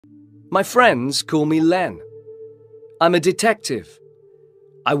My friends call me Len. I'm a detective.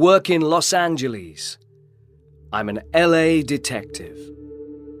 I work in Los Angeles. I'm an LA detective.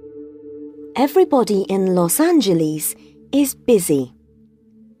 Everybody in Los Angeles is busy.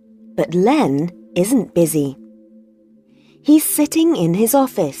 But Len isn't busy. He's sitting in his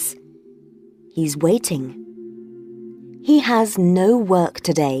office. He's waiting. He has no work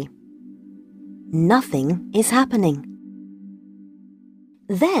today. Nothing is happening.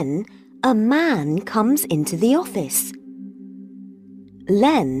 Then a man comes into the office.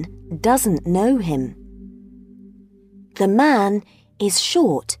 Len doesn't know him. The man is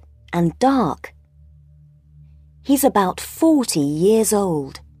short and dark. He's about 40 years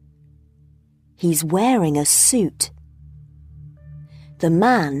old. He's wearing a suit. The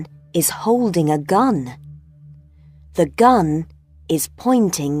man is holding a gun. The gun is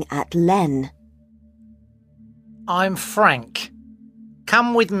pointing at Len. I'm Frank.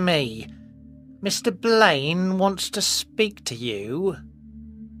 Come with me. Mr. Blaine wants to speak to you.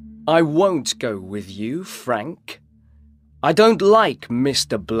 I won't go with you, Frank. I don't like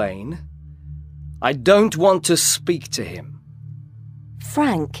Mr. Blaine. I don't want to speak to him.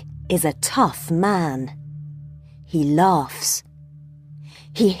 Frank is a tough man. He laughs.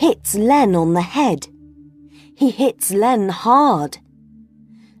 He hits Len on the head. He hits Len hard.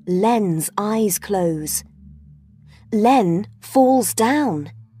 Len's eyes close. Len falls down.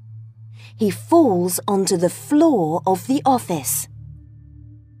 He falls onto the floor of the office.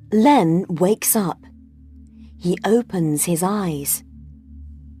 Len wakes up. He opens his eyes.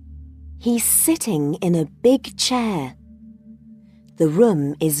 He's sitting in a big chair. The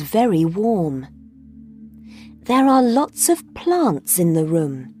room is very warm. There are lots of plants in the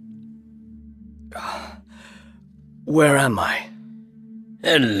room. Where am I?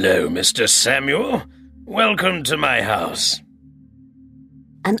 Hello, Mr. Samuel. Welcome to my house.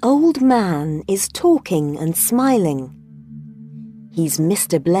 An old man is talking and smiling. He's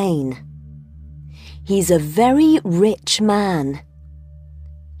Mr. Blaine. He's a very rich man.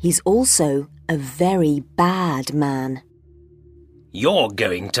 He's also a very bad man. You're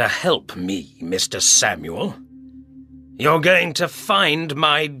going to help me, Mr. Samuel. You're going to find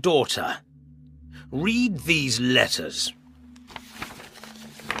my daughter. Read these letters.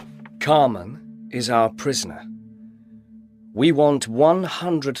 Carmen is our prisoner. We want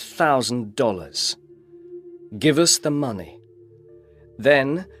 $100,000. Give us the money.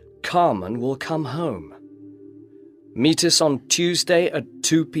 Then Carmen will come home. Meet us on Tuesday at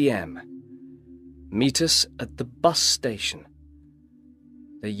 2 p.m. Meet us at the bus station.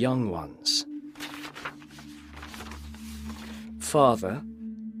 The young ones. Father,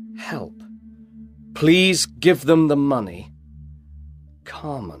 help. Please give them the money.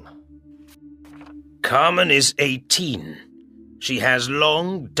 Carmen. Carmen is 18. She has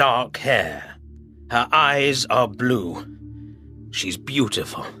long, dark hair. Her eyes are blue. She's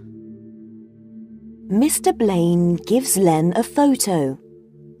beautiful. Mr. Blaine gives Len a photo.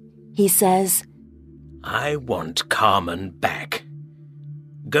 He says, I want Carmen back.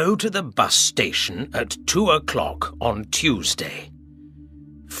 Go to the bus station at 2 o'clock on Tuesday.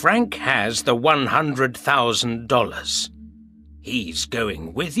 Frank has the $100,000. He's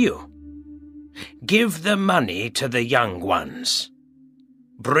going with you. Give the money to the young ones.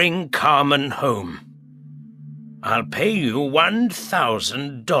 Bring Carmen home. I'll pay you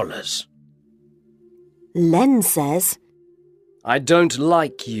 $1,000. Len says, I don't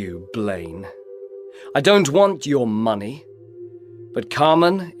like you, Blaine. I don't want your money. But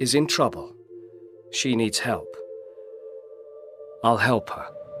Carmen is in trouble. She needs help. I'll help her.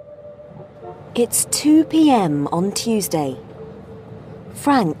 It's 2 p.m. on Tuesday.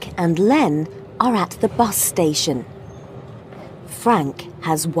 Frank and Len are at the bus station. Frank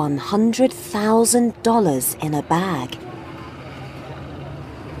has $100,000 in a bag.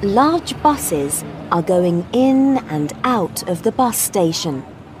 Large buses are going in and out of the bus station.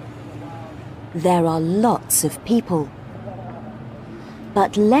 There are lots of people.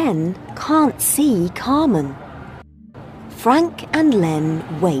 But Len can't see Carmen. Frank and Len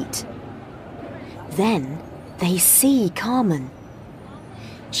wait. Then they see Carmen.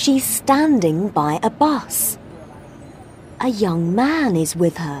 She's standing by a bus. A young man is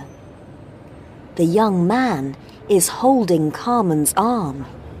with her. The young man is holding Carmen's arm.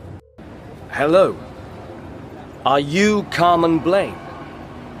 Hello. Are you Carmen Blaine?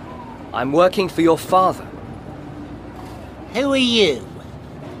 I'm working for your father. Who are you?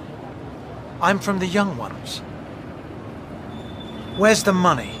 I'm from the young ones. Where's the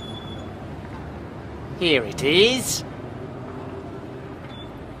money? Here it is.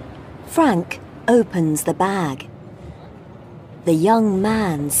 Frank opens the bag. The young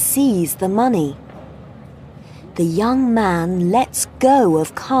man sees the money. The young man lets go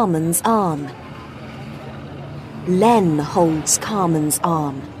of Carmen's arm. Len holds Carmen's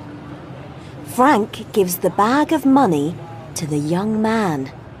arm. Frank gives the bag of money to the young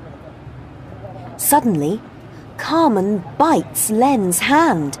man. Suddenly, Carmen bites Len's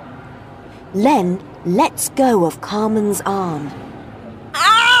hand. Len lets go of Carmen's arm.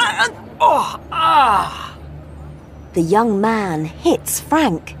 The young man hits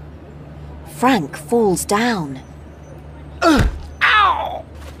Frank. Frank falls down. Ow!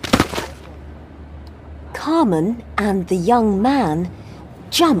 Carmen and the young man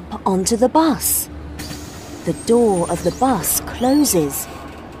jump onto the bus. The door of the bus closes.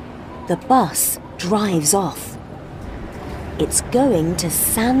 The bus drives off. It's going to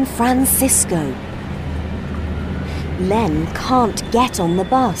San Francisco. Len can't get on the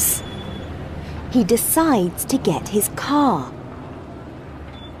bus. He decides to get his car.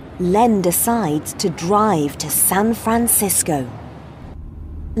 Len decides to drive to San Francisco.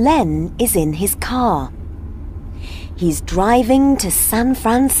 Len is in his car. He's driving to San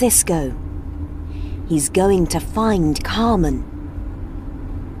Francisco. He's going to find Carmen.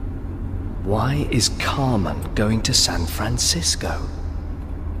 Why is Carmen going to San Francisco?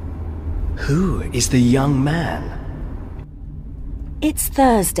 Who is the young man? It's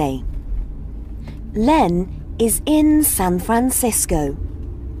Thursday. Len is in San Francisco.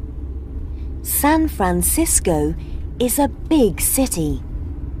 San Francisco is a big city.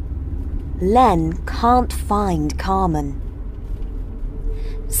 Len can't find Carmen.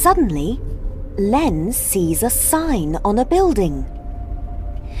 Suddenly, Len sees a sign on a building.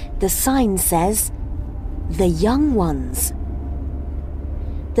 The sign says, "The Young Ones."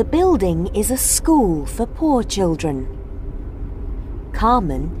 The building is a school for poor children.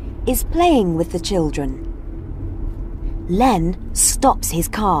 Carmen is playing with the children. Len stops his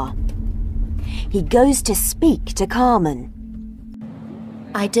car. He goes to speak to Carmen.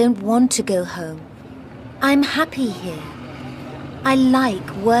 I don't want to go home. I'm happy here. I like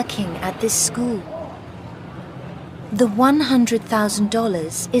working at this school. The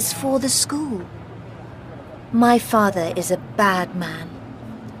 $100,000 is for the school. My father is a bad man.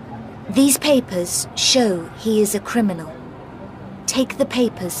 These papers show he is a criminal. Take the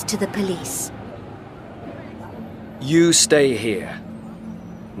papers to the police. You stay here.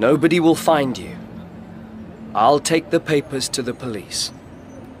 Nobody will find you. I'll take the papers to the police.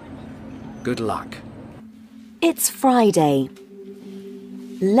 Good luck. It's Friday.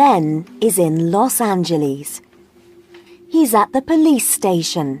 Len is in Los Angeles. He's at the police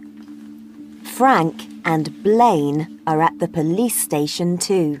station. Frank and Blaine are at the police station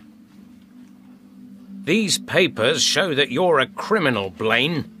too. These papers show that you're a criminal,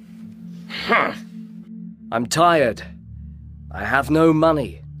 Blaine. Huh. I'm tired. I have no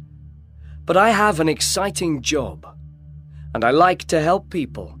money. But I have an exciting job. And I like to help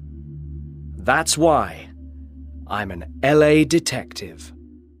people. That's why I'm an LA detective.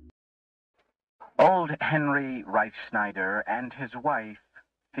 Old Henry Rice Snyder and his wife,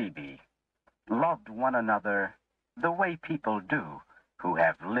 Phoebe, loved one another the way people do who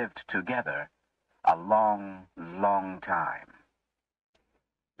have lived together a long, long time.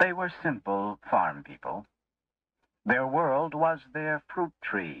 They were simple farm people. Their world was their fruit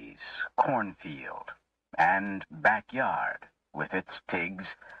trees, cornfield, and backyard with its pigs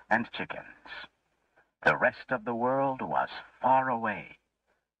and chickens. The rest of the world was far away,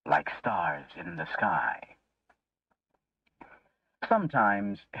 like stars in the sky.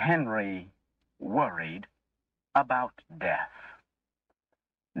 Sometimes Henry worried about death.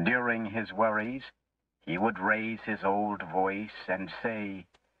 During his worries, he would raise his old voice and say,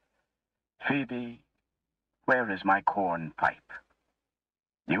 "Phoebe, where is my corn pipe?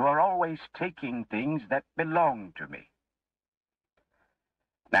 You are always taking things that belong to me."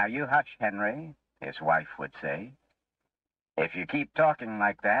 "Now you hush, Henry," his wife would say. "If you keep talking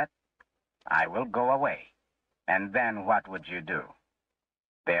like that, I will go away. And then what would you do?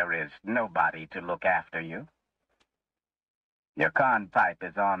 There is nobody to look after you. Your corn pipe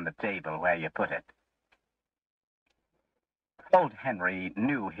is on the table where you put it." Old Henry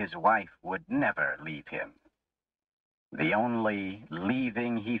knew his wife would never leave him. The only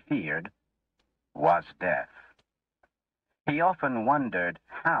leaving he feared was death. He often wondered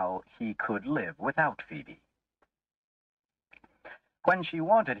how he could live without Phoebe. When she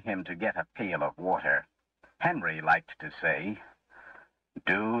wanted him to get a pail of water, Henry liked to say,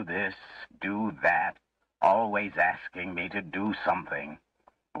 "Do this, do that, always asking me to do something.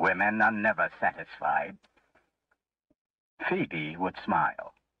 Women are never satisfied." Phoebe would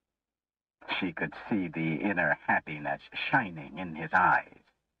smile. She could see the inner happiness shining in his eyes.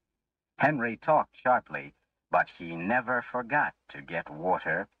 Henry talked sharply, but he never forgot to get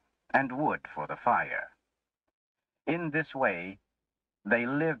water and wood for the fire. In this way, they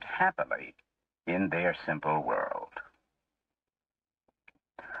lived happily in their simple world.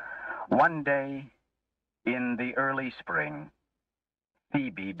 One day, in the early spring,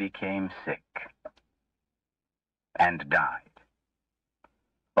 Phoebe became sick and died.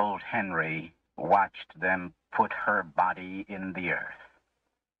 Old Henry watched them put her body in the earth.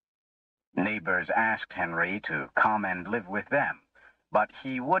 Neighbors asked Henry to come and live with them, but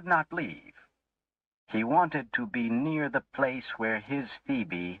he would not leave. He wanted to be near the place where his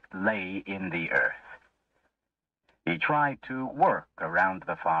Phoebe lay in the earth. He tried to work around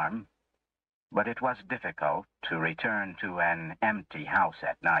the farm, but it was difficult to return to an empty house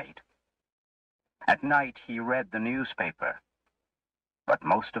at night. At night he read the newspaper, but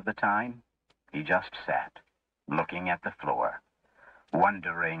most of the time he just sat, looking at the floor,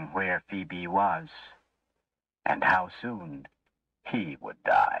 wondering where Phoebe was and how soon he would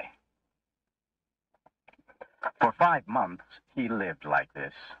die. For 5 months he lived like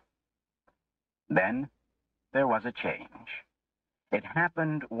this. Then there was a change. It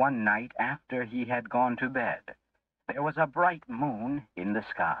happened one night after he had gone to bed. There was a bright moon in the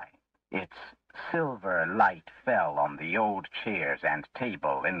sky. Its silver light fell on the old chairs and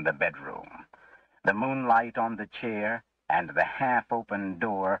table in the bedroom. The moonlight on the chair and the half-open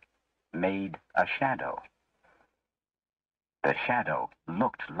door made a shadow. The shadow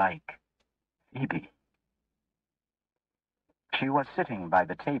looked like Phoebe. She was sitting by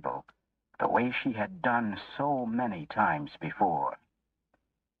the table, the way she had done so many times before.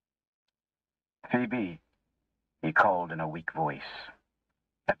 "Phoebe," he called in a weak voice,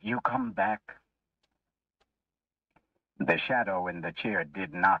 "have you come back?" The shadow in the chair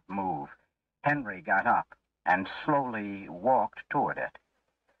did not move. Henry got up and slowly walked toward it.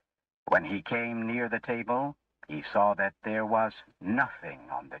 When he came near the table, he saw that there was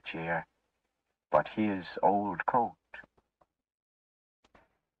nothing on the chair but his old coat.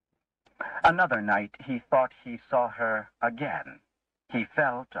 Another night he thought he saw her again. He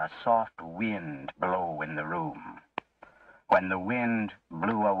felt a soft wind blow in the room. When the wind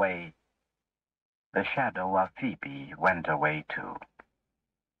blew away, the shadow of Phoebe went away too.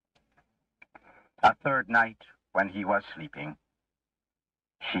 A third night, when he was sleeping,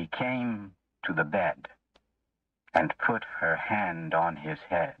 she came to the bed and put her hand on his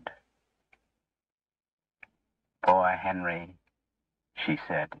head. "Poor Henry," she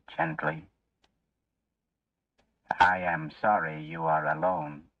said gently, "I am sorry you are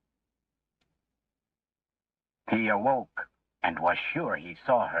alone." He awoke and was sure he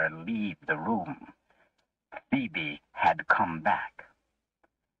saw her leave the room. Phoebe had come back.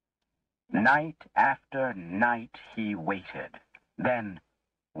 Night after night he waited. Then,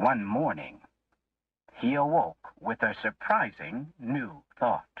 one morning, he awoke with a surprising new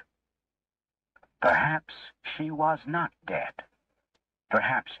thought. Perhaps she was not dead.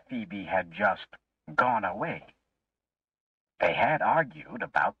 Perhaps Phoebe had just gone away. They had argued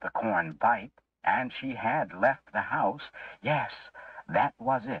about the corn pipe, and she had left the house. Yes, that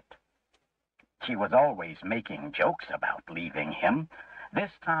was it. She was always making jokes about leaving him.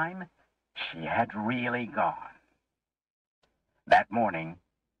 This time, she had really gone. That morning,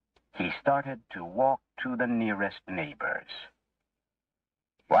 he started to walk to the nearest neighbors.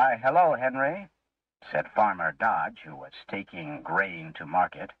 "Why, hello, Henry," said Farmer Dodge, who was taking grain to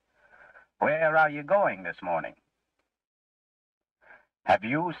market. "Where are you going this morning?" "Have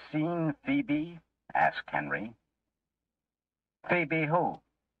you seen Phoebe?" asked Henry. "Phoebe who?"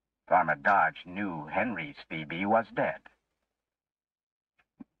 Farmer Dodge knew Henry's Phoebe was dead.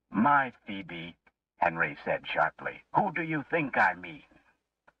 "My Phoebe," Henry said sharply. "Who do you think I mean?"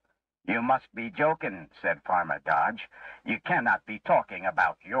 "You must be joking," said Farmer Dodge. "You cannot be talking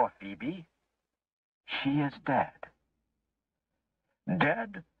about your Phoebe." "She is dead."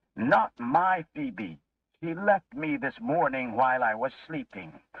 "Dead? Not my Phoebe. She left me this morning while I was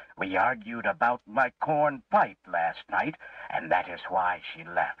sleeping. We argued about my corn pipe last night, and that is why she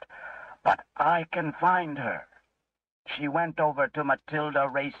left. But I can find her. She went over to Matilda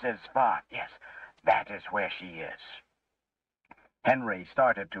Race's farm. Yes, that is where she is." Henry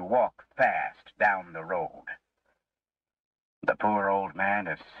started to walk fast down the road. "The poor old man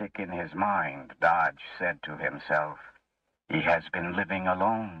is sick in his mind," Dodge said to himself. "He has been living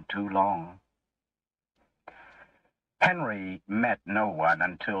alone too long." Henry met no one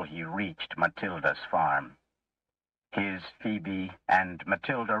until he reached Matilda's farm. His Phoebe and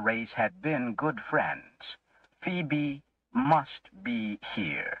Matilda Race had been good friends. Phoebe must be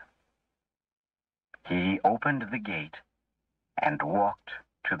here. He opened the gate and walked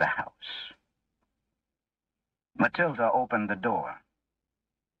to the house. Matilda opened the door.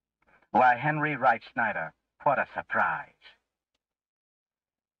 Why, Henry Wright Snyder, what a surprise.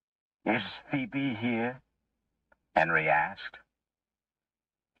 Is Phoebe here? Henry asked.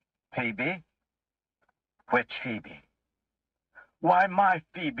 Phoebe? Which Phoebe? Why, my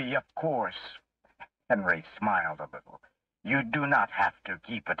Phoebe, of course. Henry smiled a little. You do not have to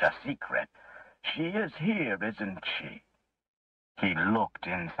keep it a secret. She is here, isn't she? He looked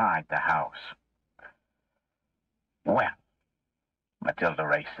inside the house. Well, Matilda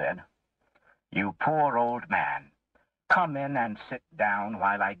Ray said, you poor old man, come in and sit down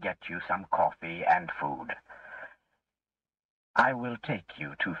while I get you some coffee and food. I will take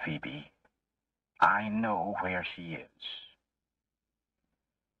you to Phoebe. I know where she is.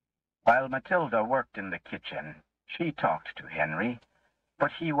 While Matilda worked in the kitchen, she talked to Henry,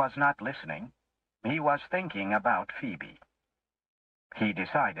 but he was not listening. He was thinking about Phoebe. He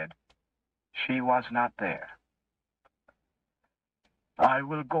decided she was not there. I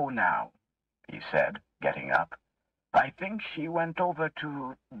will go now, he said, getting up. I think she went over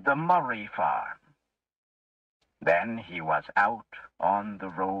to the Murray farm. Then he was out on the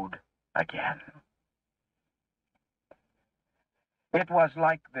road again. It was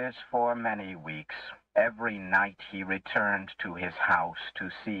like this for many weeks. Every night he returned to his house to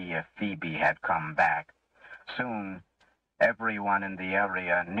see if Phoebe had come back. Soon, everyone in the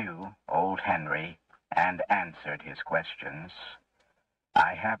area knew old Henry and answered his questions.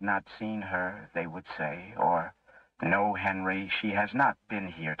 I have not seen her, they would say, or, no, Henry, she has not been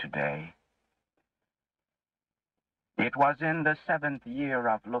here today. It was in the 7th year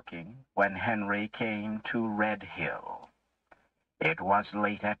of looking when Henry came to Red Hill. It was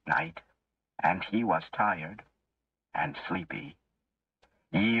late at night, and he was tired and sleepy.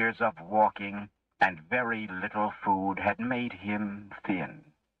 Years of walking and very little food had made him thin.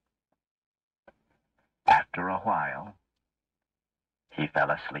 After a while, he fell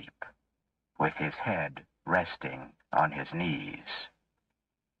asleep, with his head resting on his knees.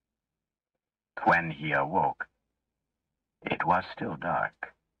 When he awoke, it was still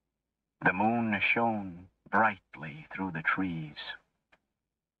dark. The moon shone brightly through the trees.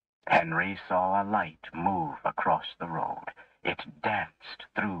 Henry saw a light move across the road. It danced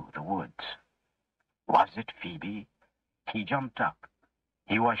through the woods. Was it Phoebe? He jumped up.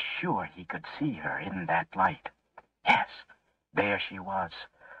 He was sure he could see her in that light. Yes, there she was,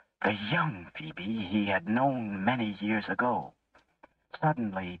 the young Phoebe he had known many years ago.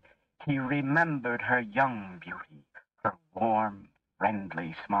 Suddenly, he remembered her young beauty, her warm,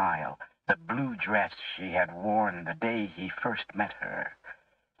 friendly smile, the blue dress she had worn the day he first met her.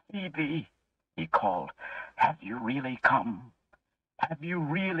 Phoebe, he called, have you really come? Have you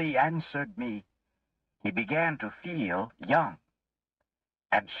really answered me? He began to feel young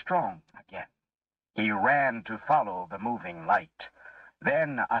and strong again. He ran to follow the moving light.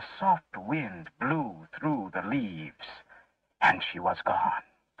 Then a soft wind blew through the leaves, and she was gone.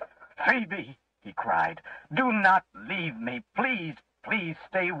 Phoebe, he cried, do not leave me. Please, please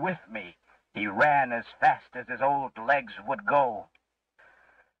stay with me. He ran as fast as his old legs would go.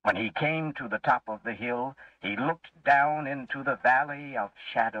 When he came to the top of the hill, he looked down into the valley of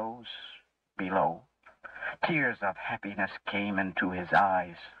shadows below. Tears of happiness came into his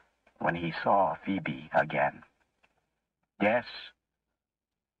eyes when he saw Phoebe again. Yes,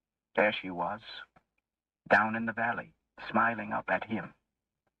 there she was, down in the valley, smiling up at him.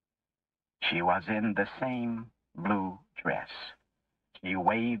 She was in the same blue dress. She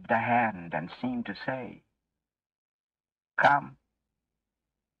waved a hand and seemed to say, come,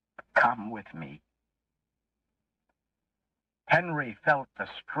 come with me. Henry felt the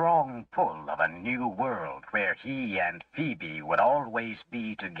strong pull of a new world where he and Phoebe would always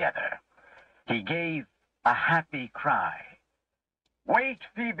be together. He gave a happy cry. Wait,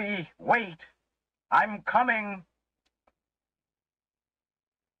 Phoebe, wait! I'm coming!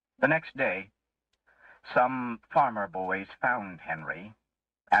 The next day, some farmer boys found Henry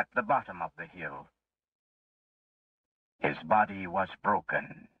at the bottom of the hill. His body was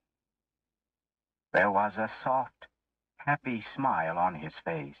broken. There was a soft, happy smile on his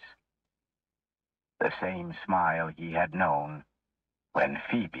face, the same smile he had known when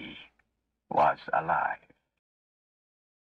Phoebe was alive.